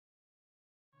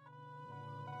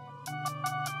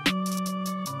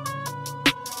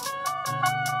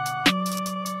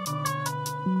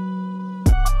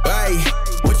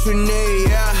you need,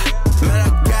 yeah. Man, I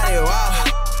got it, wow.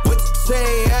 What you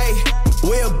say, hey?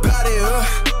 We about it,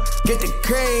 get the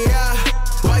cream, yeah.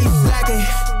 Why you slacking?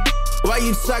 Why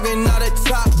you talking all the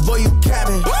top, boy, you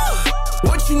capping?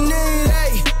 What you need,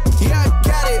 hey? Yeah, I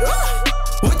got it,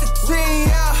 with the team,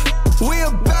 yeah. We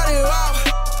about it, wow.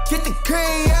 Get the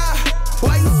cream, yeah.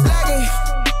 Why you slacking?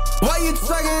 Why you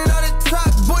talking all the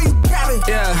top, boy, you capping?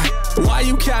 Yeah, why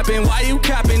you capping? Why you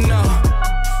capping, no?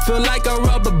 Feel like a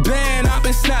rubber band, I've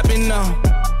been snapping, no.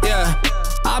 Yeah,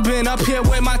 I've been up here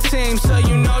with my team, so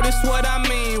you know this what I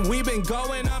mean. We've been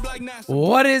going up like NASA.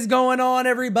 What is going on,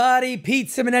 everybody? Pete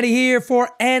Simonetti here for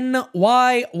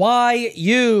NYYU.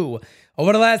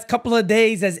 Over the last couple of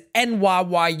days, as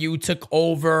NYYU took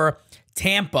over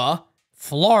Tampa,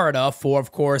 Florida, for,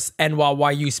 of course,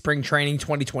 NYYU Spring Training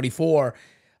 2024,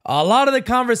 a lot of the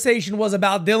conversation was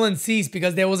about Dylan Cease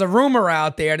because there was a rumor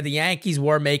out there that the Yankees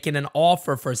were making an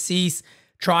offer for Cease,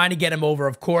 trying to get him over.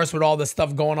 Of course, with all the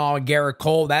stuff going on with Garrett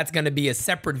Cole, that's going to be a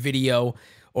separate video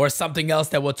or something else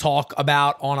that we'll talk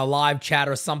about on a live chat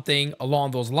or something along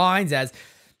those lines, as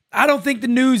I don't think the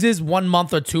news is 1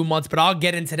 month or 2 months, but I'll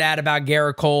get into that about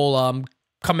Garrett Cole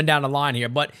coming down the line here.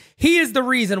 But he is the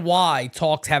reason why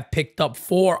talks have picked up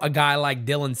for a guy like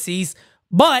Dylan Cease.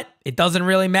 But it doesn't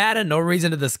really matter. No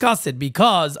reason to discuss it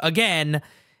because, again,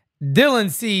 Dylan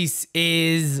Cease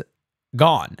is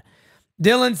gone.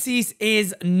 Dylan Cease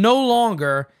is no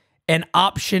longer an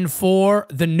option for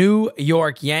the New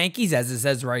York Yankees, as it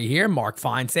says right here, Mark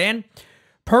Feinsand.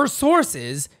 Per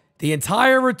sources, the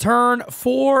entire return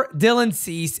for Dylan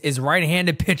Cease is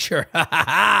right-handed pitcher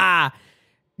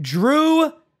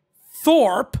Drew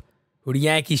Thorpe, who the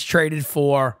Yankees traded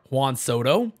for Juan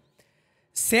Soto.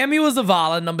 Samuel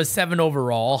Zavala, number 7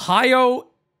 overall. Hayo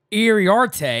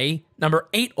Iriarte, number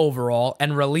 8 overall.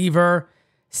 And reliever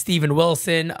Steven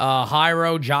Wilson,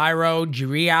 Jairo,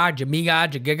 Jiria, Jamiga,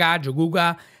 Jagiga,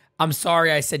 Jaguga. I'm sorry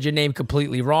I said your name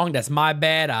completely wrong. That's my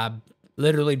bad. I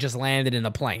literally just landed in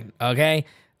a plane, okay?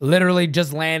 Literally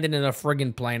just landed in a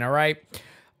friggin' plane, all right?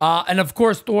 And, of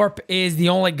course, Thorpe is the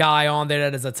only guy on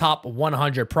there that is a top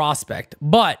 100 prospect.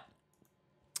 But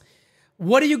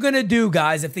what are you going to do,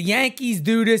 guys? If the Yankees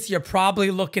do this, you're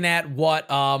probably looking at what?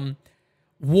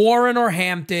 Warren or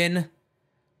Hampton.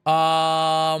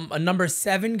 A number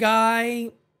 7 guy.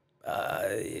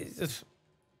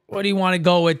 What do you want to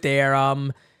go with there?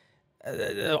 I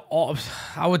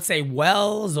would say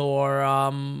Wells or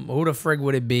who the frig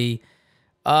would it be?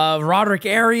 Roderick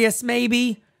Arias,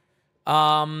 maybe.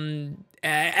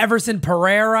 Everson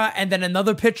Pereira, and then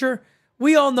another pitcher.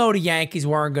 We all know the Yankees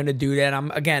weren't going to do that.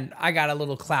 Again, I got a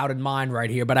little clouded mind right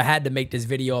here, but I had to make this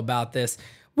video about this.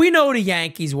 We know the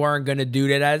Yankees weren't going to do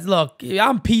that. Look,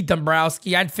 I'm Pete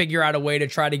Dombrowski. I'd figure out a way to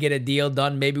try to get a deal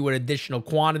done, maybe with additional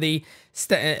quantity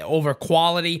over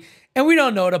quality. And we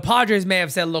don't know. The Padres may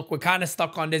have said, look, we're kind of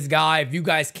stuck on this guy. If you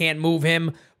guys can't move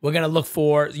him, we're going to look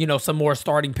for, some more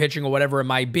starting pitching or whatever it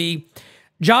might be.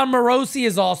 John Morosi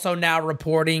is also now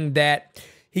reporting that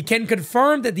he can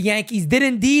confirm that the Yankees did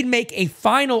indeed make a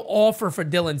final offer for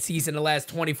Dylan Cease in the last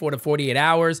 24 to 48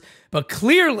 hours. But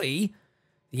clearly,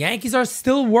 the Yankees are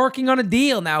still working on a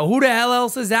deal. Now, who the hell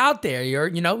else is out there?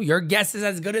 Your guess is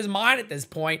as good as mine at this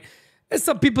point. There's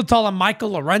some people calling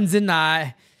Michael Lorenzen.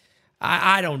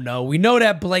 I don't know. We know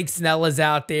that Blake Snell is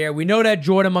out there. We know that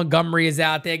Jordan Montgomery is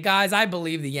out there. Guys, I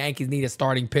believe the Yankees need a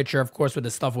starting pitcher, of course, with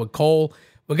the stuff with Cole.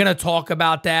 We're going to talk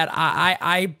about that.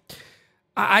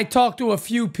 I talked to a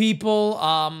few people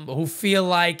who feel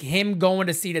like him going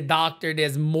to see the doctor,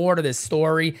 there's more to this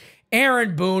story.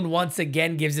 Aaron Boone, once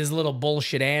again, gives his little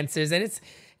bullshit answers. And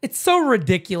it's so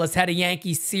ridiculous how the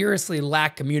Yankees seriously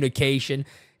lack communication.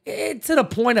 To the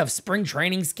point of spring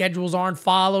training schedules aren't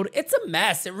followed. It's a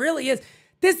mess. It really is.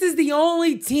 This is the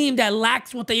only team that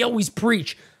lacks what they always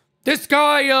preach. This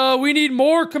guy, we need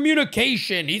more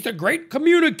communication. He's a great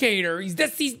communicator. He's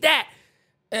this, he's that.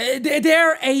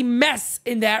 They're a mess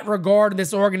in that regard in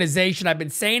this organization. I've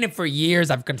been saying it for years.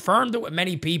 I've confirmed it with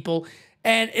many people,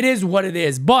 and it is what it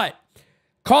is. But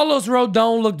Carlos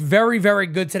Rodon looked very, very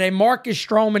good today. Marcus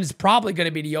Stroman is probably going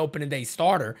to be the opening day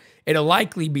starter. It'll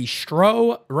likely be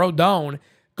Rodon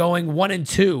going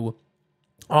 1-2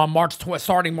 on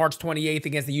starting March 28th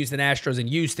against the Houston Astros in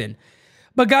Houston.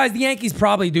 But, guys, the Yankees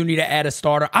probably do need to add a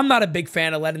starter. I'm not a big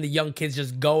fan of letting the young kids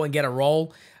just go and get a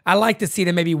role. I like to see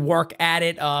them maybe work at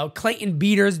it. Clayton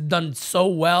Beater's done so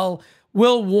well.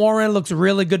 Will Warren looks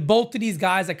really good. Both of these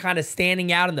guys are kind of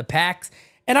standing out in the packs.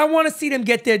 And I want to see them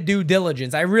get their due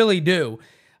diligence. I really do.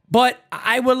 But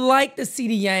I would like to see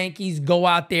the Yankees go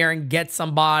out there and get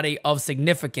somebody of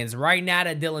significance. Right now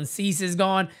that Dylan Cease is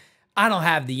gone, I don't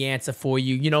have the answer for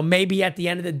you. You know, maybe at the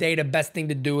end of the day, the best thing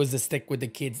to do is to stick with the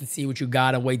kids and see what you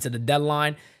got and wait to the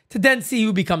deadline to then see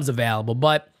who becomes available.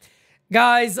 But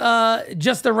guys,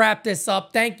 just to wrap this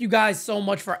up, thank you guys so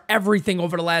much for everything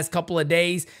over the last couple of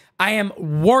days. I am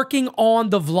working on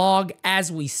the vlog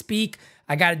as we speak.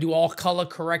 I got to do all color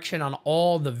correction on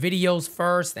all the videos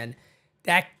first, and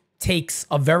that takes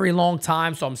a very long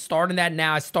time. So I'm starting that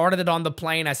now. I started it on the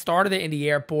plane. I started it in the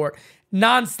airport.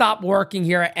 Non-stop working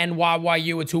here at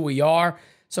NYYU. It's who we are.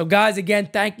 So guys, again,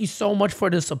 thank you so much for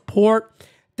the support.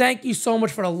 Thank you so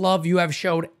much for the love you have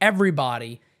showed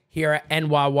everybody here at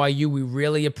NYYU. We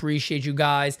really appreciate you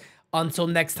guys. Until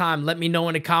next time, let me know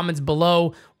in the comments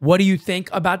below, what do you think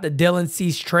about the Dylan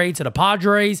Cease trade to the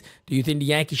Padres? Do you think the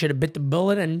Yankees should have bit the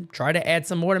bullet and try to add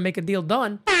some more to make a deal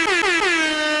done?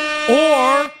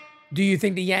 Or do you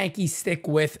think the Yankees stick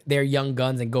with their young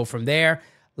guns and go from there?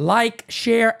 Like,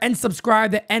 share, and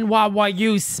subscribe to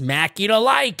NYYU. Smacky the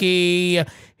likey.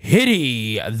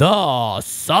 Hitty the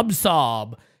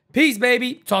sub. Peace,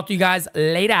 baby. Talk to you guys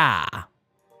later.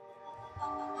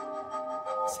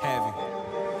 It's heavy.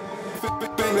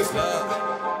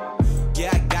 Yeah,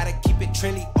 I gotta keep it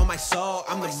trendy on my soul.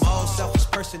 I'm the most selfish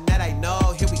person that I know.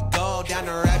 Here we go, down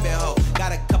the rabbit hole.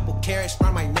 Got a couple carrots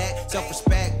around my neck.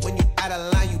 Self-respect, when you out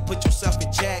of line, you put yourself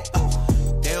in check.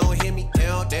 They don't hear me, they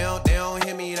don't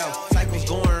hear me though. Cycles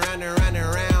going round and round and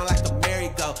round like a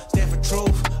merry-go. Stand for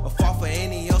truth, or fall for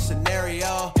any old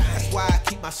scenario. That's why I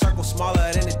keep my circle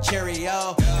smaller than a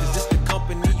Cheerio. Cause this the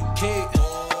company you keep.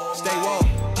 Stay woke,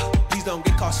 please don't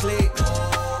get caught sleep.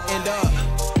 End up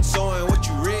sowing what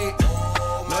you reap.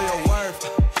 Know your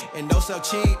worth and don't sell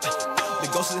cheap. The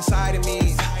ghost is inside of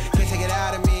me, can't take it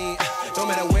out of me. No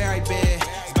matter where I've been,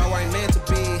 it's about where I'm meant to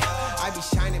be. I be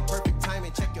shining perfect time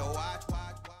and check your watch.